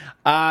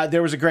 Yeah.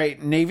 There was a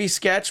great Navy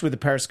sketch with the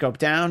periscope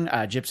down.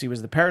 Gypsy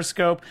was the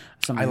periscope.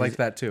 I liked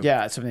that too.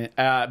 Yeah. Something.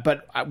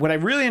 But what I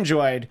really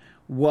enjoyed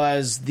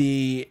was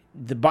the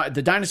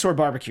dinosaur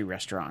barbecue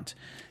restaurant.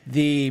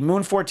 The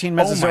Moon 14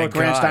 Mesozoic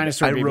Ranch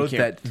Dinosaur I BBQ. wrote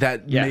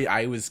that. Yeah.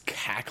 I was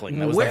cackling.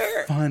 That was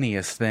Where- the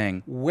funniest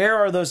thing. Where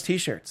are those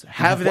T-shirts?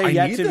 Have they I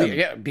yet need to them. be?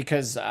 Yeah,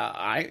 because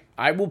I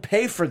will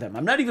pay for them.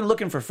 I'm not even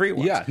looking for free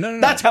ones. Yeah,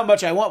 no. That's how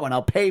much I want one.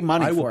 I'll pay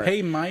money I for will it.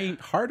 pay my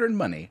hard-earned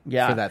money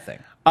for that thing.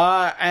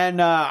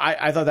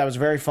 I thought that was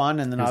very fun,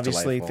 and then was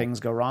obviously delightful. things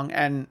go wrong.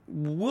 And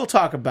we'll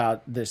talk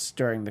about this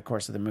during the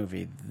course of the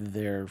movie.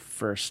 Their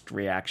first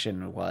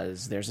reaction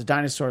was, "There's a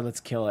dinosaur, let's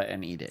kill it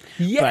and eat it."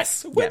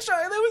 Yes, But,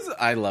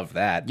 I love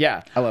that.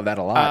 Yeah. I love that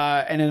a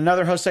lot. And in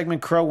another host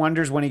segment, Crow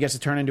wonders when he gets to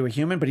turn into a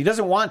human, but he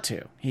doesn't want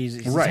to.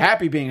 He's Right.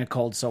 happy being a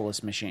cold,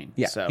 soulless machine.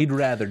 Yeah, so he'd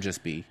rather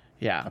just be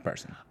Yeah. a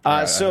person.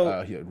 So-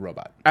 a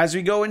robot. as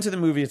we go into the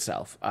movie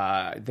itself,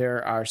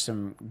 there are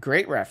some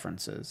great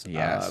references.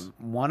 Yes.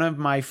 One of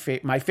my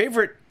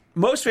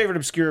most favorite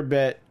obscure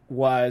bit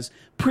was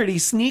Pretty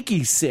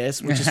Sneaky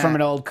Sis, which is from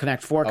an old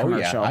Connect 4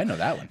 commercial. Yeah, I know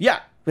that one. Yeah.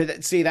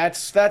 But see,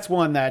 that's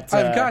one that...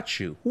 I've got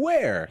you.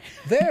 Where?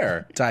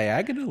 There.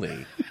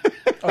 Diagonally.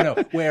 Oh, no.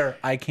 Where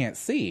I can't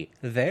see.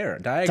 There.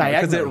 Diagonally.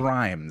 Because it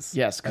rhymes.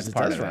 Yes, because That's it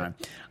part does of rhyme.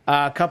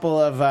 A couple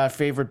of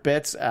favorite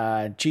bits.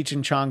 Cheech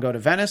and Chong go to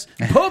Venice.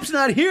 Pope's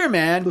not here,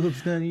 man.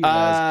 Pope's not here.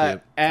 That's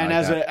cute. And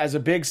I like as a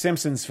big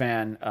Simpsons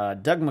fan,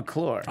 Doug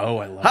McClure. Oh,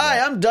 I love Hi,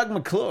 that. I'm Doug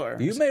McClure.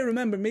 You may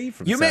remember me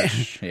from You may.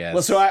 such. Yes.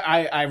 Well, so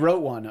I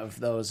wrote one of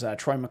those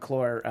Troy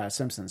McClure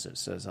Simpsons. It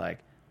says like,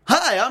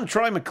 "Hi, I'm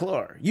Troy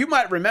McClure. You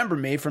might remember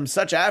me from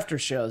such after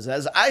shows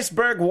as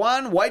Iceberg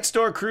 1, White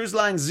Store Cruise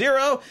Line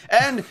 0,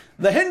 and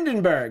The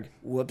Hindenburg.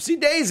 Whoopsie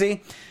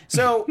daisy."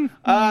 So,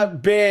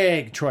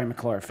 big Troy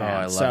McClure fan. Oh,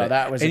 I love so it.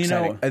 that was and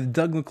exciting. you know,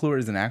 Doug McClure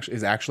is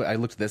actually I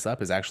looked this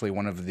up, is actually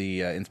one of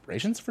the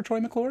inspirations for Troy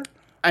McClure.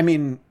 I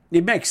mean,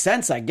 it makes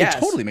sense, I guess.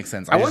 totally makes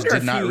sense. I just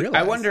did not realize.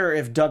 I wonder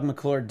if Doug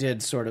McClure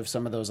did sort of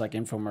some of those like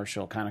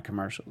infomercial kind of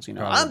commercials. You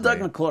know, I'm Doug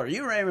Probably. McClure.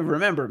 You may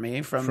remember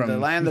me from the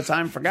land that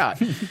time forgot,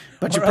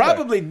 but you Or other.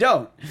 probably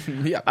don't.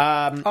 Yeah.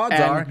 Odds and,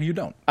 are you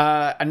don't.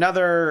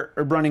 Another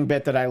running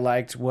bit that I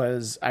liked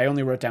was I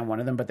only wrote down one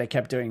of them, but they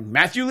kept doing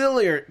Matthew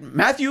Lillard.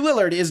 Matthew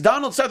Lillard is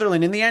Donald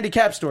Sutherland in the Andy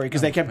Capp story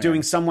because they kept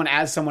doing someone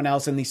as someone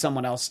else in the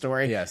someone else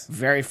story. Yes.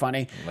 Very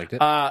funny. Liked it.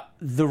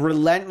 The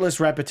relentless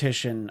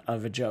repetition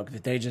of a joke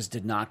that they just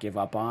did not give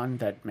up on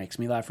that makes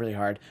me laugh really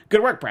hard.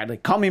 Good work, Bradley.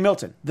 Call me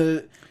Milton.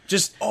 They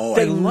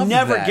I love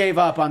never that. gave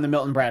up on the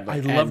Milton Bradley.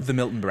 I love the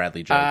Milton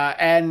Bradley joke.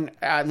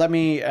 Let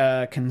me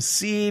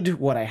concede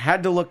what I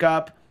had to look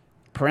up.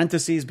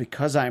 Parentheses,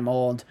 because I'm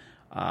old.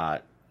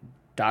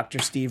 Dr.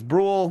 Steve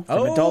Brule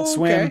from Adult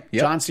Swim. okay.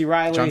 Yep. John C.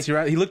 Reilly. John C.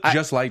 Reilly. He looked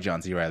just like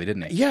John C. Reilly,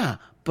 didn't he? Yeah,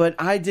 but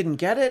I didn't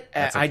get it.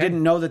 That's I okay.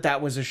 didn't know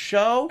that was a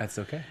show. That's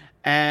okay.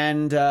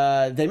 And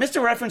they missed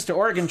a reference to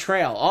Oregon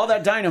Trail. All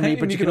that dino meat,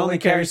 but you can only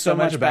carry so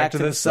much back to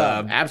the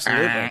sub.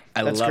 Absolutely. I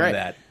That's love great.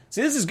 that.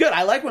 See, this is good.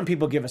 I like when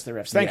people give us the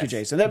riffs. Thank you, Yes.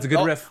 Jason. That It's a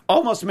good riff.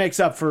 Almost makes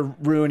up for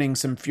ruining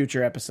some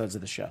future episodes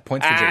of the show.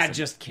 Points for Jason.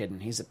 Just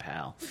kidding. He's a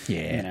pal.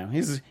 Yeah. You know,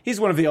 he's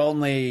one of the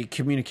only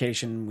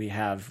communication we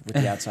have with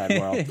the outside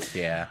world.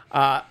 Yeah.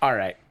 All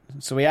right.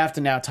 So we have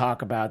to now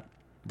talk about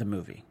the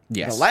movie.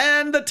 Yes. The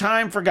Land That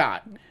Time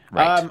Forgot.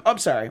 Right. I'm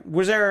sorry.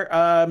 Was there...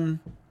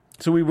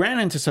 so we ran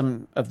into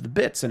some of the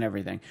bits and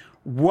everything.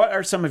 What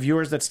are some of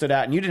yours that stood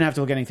out? And you didn't have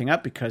to look anything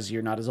up because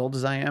you're not as old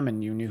as I am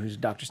and you knew who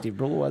Dr. Steve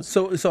Brule was.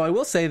 So I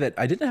will say that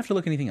I didn't have to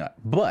look anything up,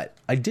 but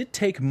I did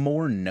take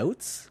more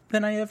notes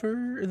than I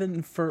ever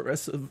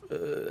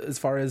as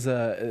far as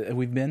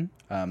we've been.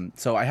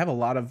 So I have a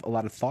lot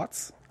of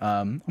thoughts.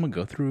 I'm gonna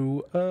go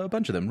through a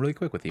bunch of them really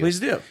quick with you. Please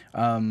do.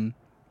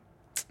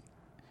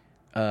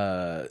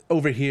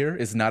 Over here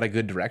is not a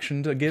good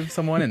direction to give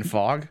someone in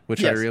fog,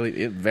 which Yes.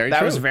 very That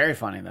true. was very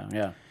funny, though.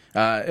 Yeah.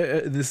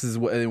 This is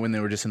when they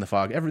were just in the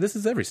fog. This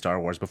is every Star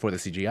Wars before the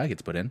CGI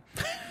gets put in.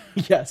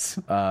 Yes.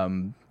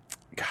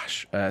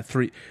 Gosh,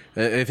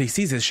 if he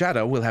sees his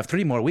shadow, we'll have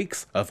 3 more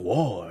weeks of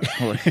war.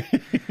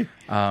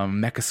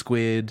 Mecha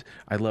Squid.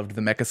 I loved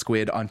the Mecha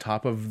Squid on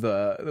top of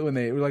when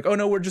they were like, "Oh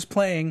no, we're just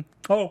playing."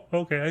 Oh,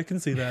 okay, I can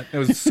see that. It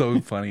was so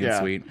funny Yeah. and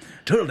sweet.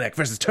 Turtleneck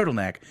versus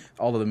turtleneck.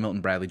 All of the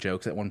Milton Bradley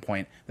jokes. At one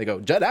point, they go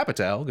Judd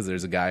Apatow because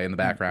there's a guy in the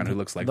background who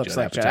looks like Judd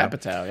Apatow. Judd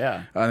Apatow,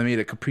 yeah. They made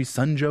a Capri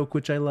Sun joke,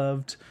 which I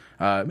loved.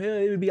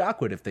 It would be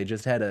awkward if they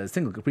just had a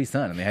single Capri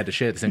Sun and they had to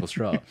share the single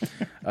straw.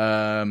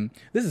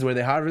 This is where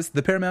they harvest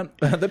the Paramount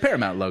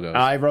logos.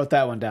 I wrote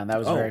that one down. That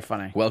was very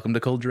funny. Welcome to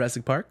Cold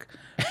Jurassic Park.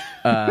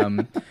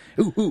 I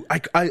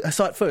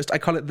saw it first. I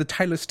call it the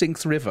Tyler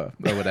Stinks River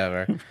or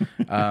whatever.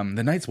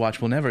 The Night's Watch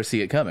will never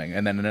see it coming.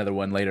 And then another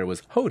one later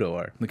was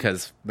Hodor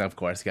because, of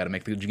course, you got to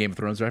make the Game of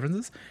Thrones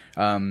references.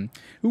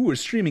 We're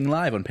streaming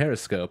live on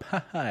Periscope.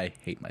 I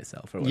hate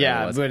myself or whatever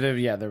Yeah, it was. but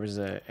there was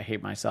a I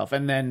Hate Myself.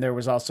 And then there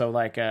was also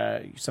like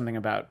something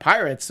about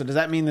pirates. So does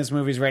that mean this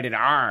movie's rated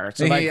R?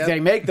 So like Yeah. they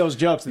make those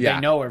jokes that Yeah.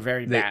 they know are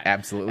very They bad.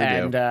 absolutely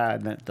and,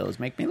 do. those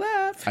make me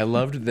laugh. I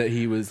loved that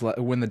he was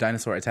when the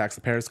dinosaur attacks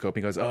the Periscope.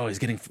 He goes, "Oh, he's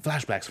getting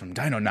flashbacks from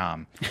Dino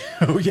Nom."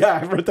 Oh, yeah,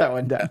 I wrote that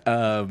one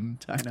down.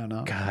 I don't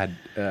know. God,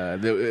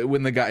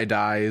 when the guy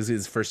dies,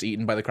 is first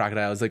eaten by the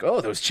crocodile. It's like,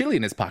 "Oh, there was chili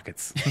in his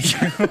pockets."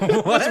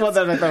 That's one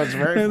that I thought was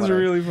very funny.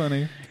 really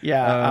funny.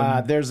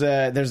 Yeah, there's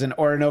an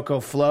Orinoco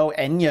Flow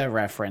Enya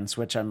reference,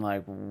 which I'm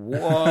like,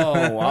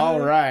 whoa, all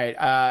right.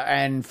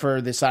 And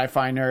for the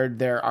sci-fi nerd,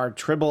 there are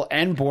Tribble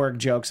and Borg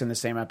jokes in the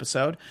same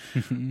episode.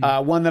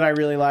 One that I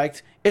really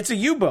liked, it's a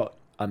U-boat.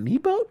 A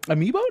me-boat?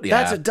 Amiibo? Yeah.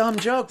 That's a dumb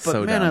joke, but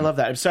So man, dumb. I love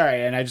that. I'm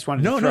sorry, and I just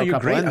wanted to No, throw a you're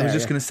couple great. in I was there.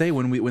 just gonna say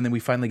when we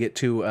finally get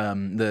to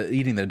the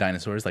eating the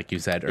dinosaurs, like you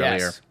said earlier.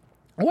 Yes.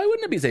 Why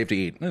wouldn't it be safe to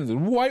eat?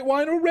 White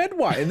wine or red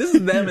wine? And this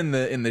is them in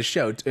the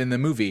show, in the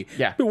movie.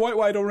 Yeah. White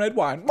wine or red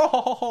wine?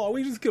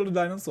 We just killed a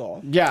dinosaur.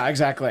 Yeah,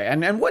 exactly.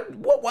 And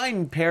what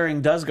wine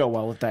pairing does go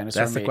well with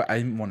dinosaur That's meat?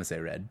 I want to say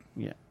red.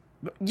 Yeah.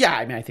 Yeah,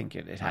 I mean, I think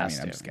it has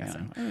to. I'm just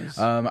guessing.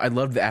 Yeah. I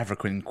loved the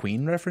African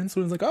Queen reference. It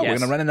was like, oh, we're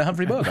going to run into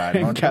Humphrey Bogart.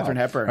 Katharine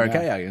Hepburn.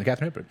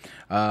 Katharine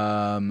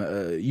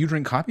Hepburn. You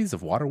drink copies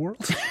of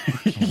Waterworld?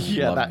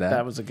 Yeah,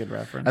 that was a good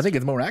reference. I think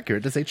it's more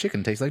accurate to say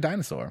chicken tastes like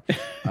dinosaur.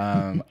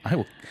 I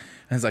will.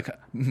 And it's like,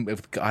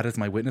 if God is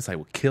my witness, I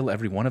will kill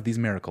every one of these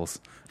miracles.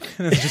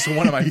 It's just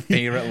one of my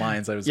favorite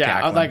lines. I was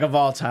cackling. Like of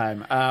all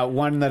time.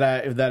 One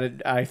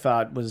that I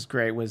thought was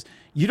great was,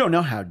 "You don't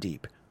know how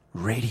deep.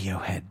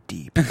 Radiohead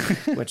deep,"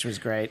 which was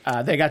great.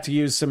 They got to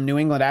use some New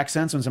England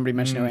accents when somebody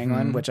mentioned New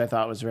England, which I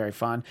thought was very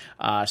fun.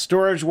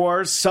 Storage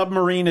Wars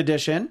Submarine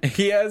Edition.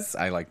 Yes,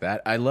 I like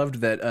that. I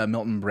loved that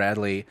Milton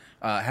Bradley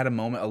had a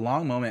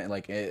long moment,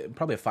 like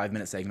probably a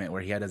 5-minute segment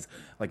where he had his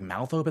like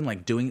mouth open,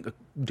 like doing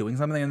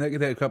something, and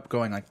they kept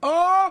going like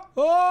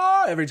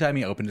oh every time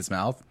he opened his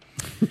mouth.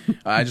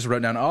 I just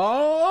wrote down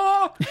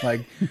oh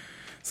like.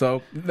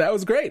 So that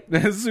was great.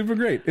 That was super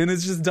great. And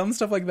it's just dumb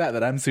stuff like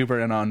that I'm super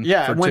in on.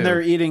 Yeah, when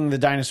they're eating the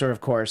dinosaur, of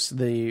course,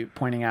 the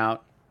pointing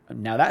out,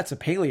 now that's a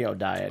paleo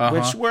diet,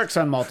 which works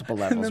on multiple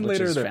levels, and then which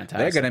later is they're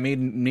fantastic. going to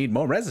need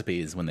more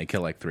recipes when they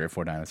kill like 3 or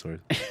 4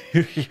 dinosaurs.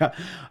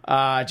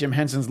 Yeah. Jim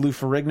Henson's Lou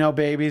Ferrigno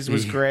Babies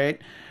was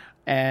great.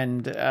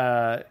 And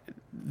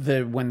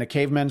when the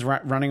cavemen's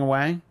running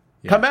away.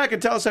 Yeah. Come back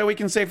and tell us how we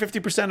can save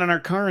 50% on our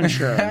car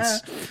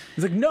insurance.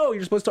 He's like, no,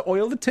 you're supposed to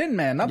oil the Tin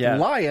Man, not the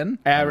lion.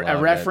 A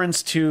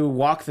reference to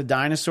Walk the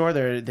Dinosaur.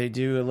 They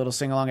do a little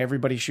sing-along,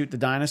 Everybody Shoot the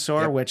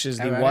Dinosaur, which is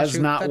the was,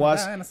 not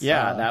was. Dinosaur.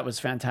 Yeah, that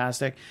was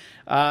fantastic.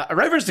 A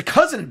reference to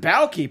Cousin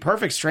Balky,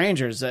 Perfect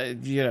Strangers.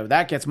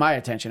 That gets my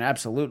attention,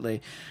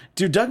 absolutely.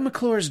 To Doug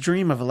McClure's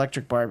Dream of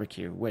Electric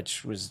Barbecue,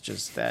 which was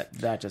just,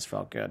 that just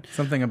felt good.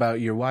 Something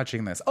about you're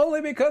watching this only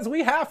because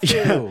we have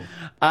to.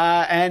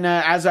 And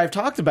as I've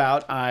talked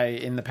about, I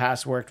in the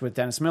past worked with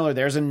Dennis Miller.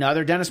 There's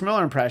another Dennis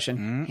Miller impression.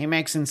 Mm-hmm. He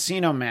makes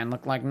Encino Man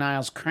look like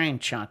Niles Crane,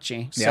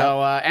 Chachi. Yeah.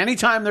 So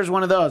anytime there's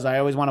one of those, I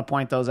always want to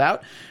point those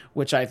out,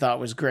 which I thought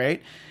was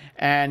great.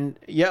 And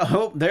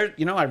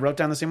I wrote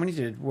down the same one you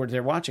did, where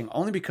they're watching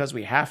only because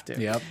we have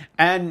to. Yep.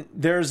 And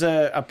there's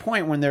a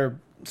point when they're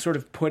sort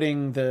of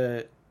putting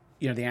the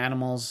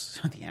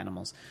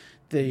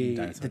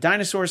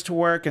dinosaurs to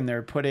work, and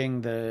they're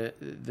putting the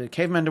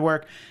cavemen to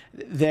work.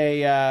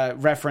 They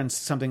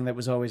referenced something that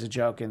was always a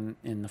joke in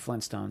the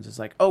Flintstones. It's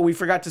like, oh, we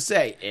forgot to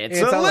say it's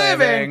a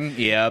living.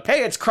 Yep.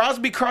 Hey, it's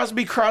Crosby,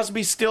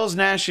 Stills,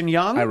 Nash and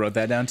Young. I wrote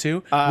that down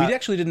too. We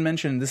actually didn't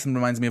mention. This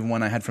reminds me of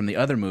one I had from the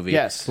other movie.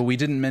 Yes, but we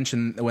didn't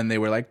mention when they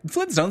were like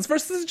Flintstones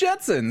versus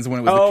Jetsons when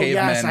it was the cavemen.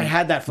 Yes, I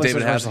had that.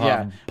 David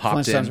Hasselhoff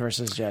popped Flintstones in.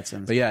 versus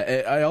Jetsons. But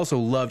yeah, I also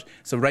loved.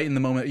 So right in the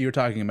moment you were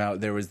talking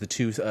about, there was the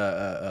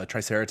 2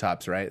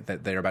 Triceratops, right,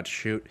 that they're about to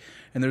shoot,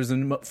 and there was a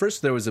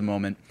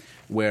moment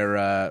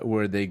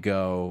where they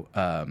go,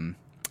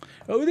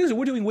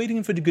 we're doing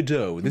Waiting for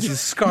Godot. This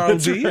is Carl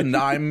G, and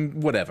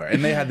I'm whatever.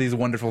 And they had these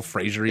wonderful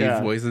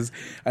Frasier-y voices.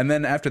 And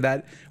then after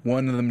that,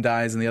 one of them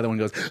dies, and the other one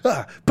goes,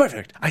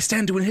 perfect. I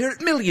stand to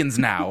inherit millions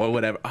now, or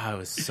whatever. Oh, it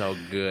was so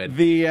good.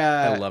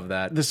 I love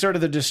that. The sort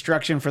of the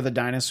destruction for the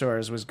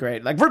dinosaurs was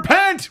great. Like,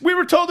 repent! We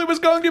were told it was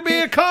going to be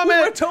a comet!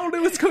 We were told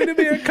it was going to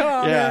be a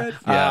comet!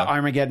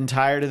 Armageddon,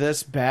 tired of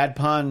this. Bad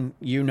pun.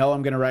 I'm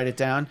going to write it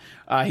down.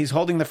 He's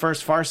holding the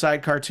first Far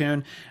Side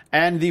cartoon.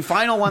 And the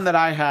final one that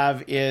I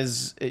have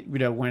is,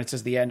 when it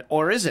says the end,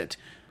 or is it?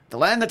 The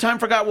land that time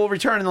forgot will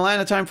return, and the land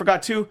that time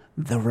forgot too,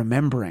 the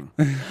remembering.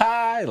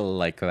 I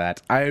like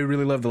that. I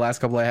really love the last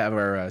couple I have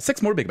are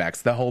 6 more Big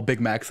Macs. The whole Big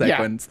Mac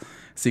sequence.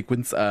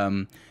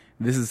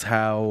 This is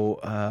how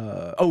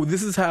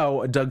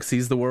Doug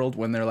sees the world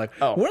when they're like,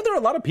 weren't there a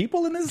lot of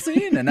people in this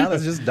scene? And now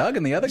there's just Doug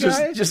and the other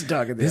guy? Just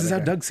Doug and the This other is how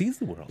guy. Doug sees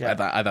the world. Yeah. I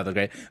thought that was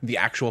great. The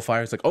actual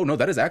fire is like, oh no,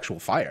 that is actual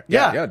fire.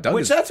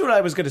 That's what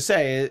I was going to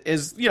say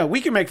is we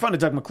can make fun of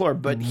Doug McClure,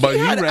 but he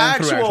had ran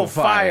through actual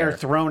fire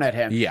thrown at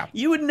him. Yeah.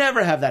 You would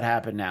never have that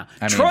happen now.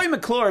 Troy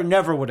McClure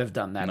never would have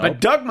done that. Nope. But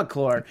Doug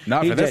McClure,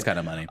 not he for did. this kind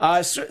of money.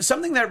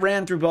 Something that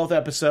ran through both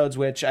episodes,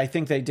 which I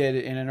think they did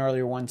in an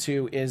earlier one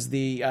too, is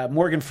the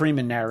Morgan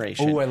Freeman narration.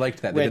 Oh, I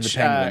liked that. They did the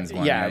Penguins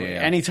one. Yeah,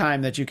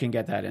 anytime that you can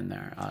get that in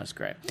there, it's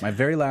great. My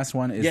very last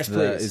one is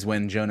is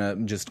when Jonah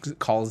just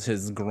calls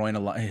his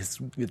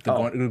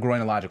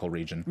groinological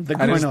region.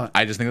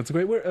 I just think that's a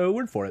great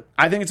word for it.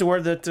 I think it's a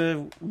word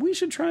that we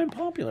should try and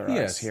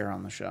popularize here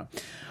on the show.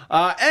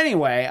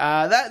 Anyway,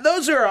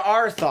 those are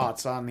our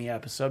thoughts on the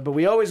episode, but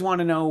we always want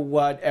to know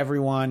what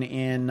everyone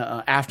in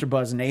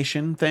AfterBuzz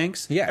Nation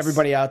thinks. Yes.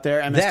 Everybody out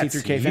there,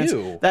 MST3K fans.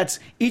 You. That's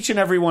each and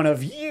every one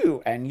of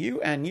you, and you,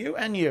 and you,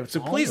 and you. So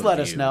please let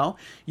us know.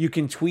 You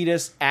can tweet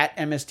us at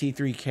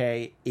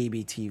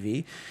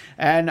MST3KABTV.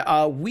 And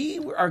we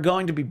are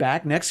going to be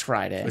back next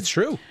Friday. It's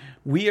true.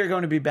 We are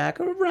going to be back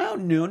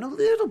around noon, a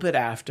little bit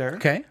after.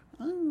 Okay.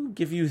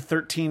 Give you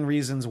 13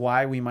 reasons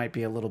why we might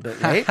be a little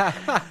bit late.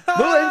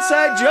 Little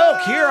inside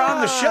joke here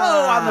on the show,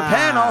 on the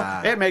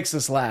panel. It makes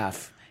us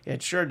laugh.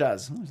 It sure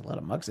does. There's a lot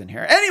of mugs in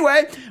here.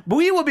 Anyway,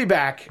 we will be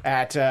back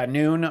at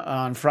noon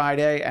on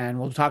Friday, and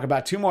we'll talk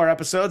about 2 more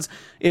episodes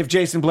if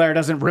Jason Blair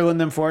doesn't ruin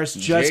them for us.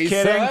 Just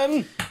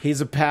kidding.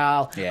 He's a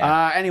pal.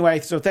 Yeah.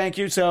 Anyway, so thank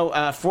you.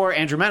 So for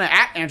Andrew Mena,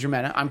 at Andrew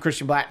Mena, I'm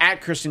Christian Black, at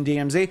Christian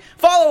DMZ.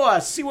 Follow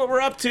us. See what we're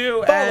up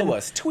to. Follow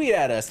us. Tweet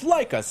at us.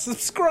 Like us.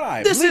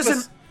 Subscribe. This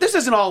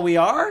isn't all we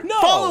are.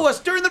 No. Follow us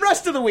during the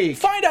rest of the week.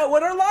 Find out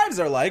what our lives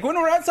are like when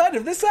we're outside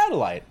of this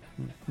satellite.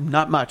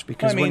 Not much,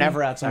 because we're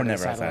never outside of the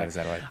satellite.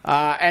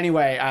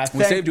 Anyway,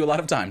 we saved you a lot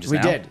of time just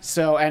now. We did.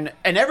 So, and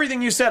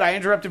everything you said, I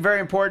interrupted,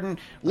 very important.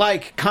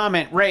 Like,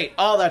 comment, rate,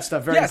 all that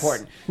stuff, very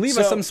important. Leave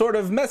us some sort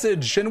of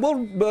message, and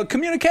we'll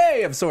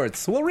communicate of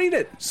sorts. We'll read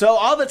it. So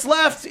all that's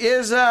left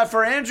is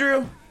for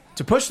Andrew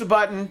to push the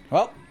button.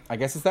 Well, I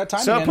guess it's that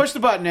time So again. push the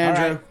button,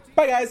 Andrew. All right.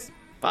 Bye, guys.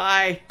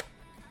 Bye.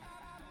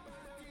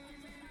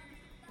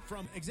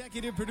 From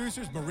executive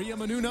producers Maria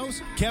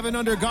Menounos, Kevin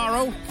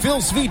Undergaro, Phil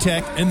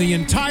Svitek, and the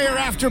entire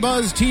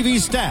AfterBuzz TV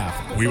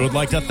staff, we would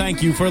like to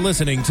thank you for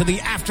listening to the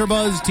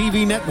AfterBuzz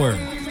TV network.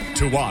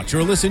 To watch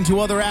or listen to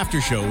other after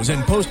shows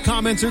and post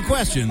comments or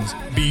questions,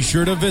 be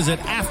sure to visit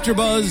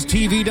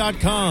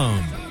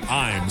AfterBuzzTV.com.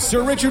 I'm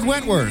Sir Richard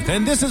Wentworth,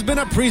 and this has been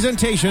a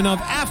presentation of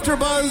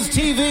AfterBuzz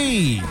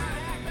TV.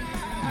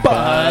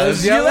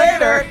 Buzz you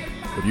later.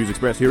 The views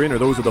expressed herein are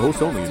those of the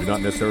host only and do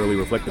not necessarily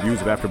reflect the views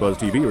of AfterBuzz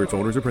TV or its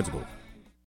owners or principals.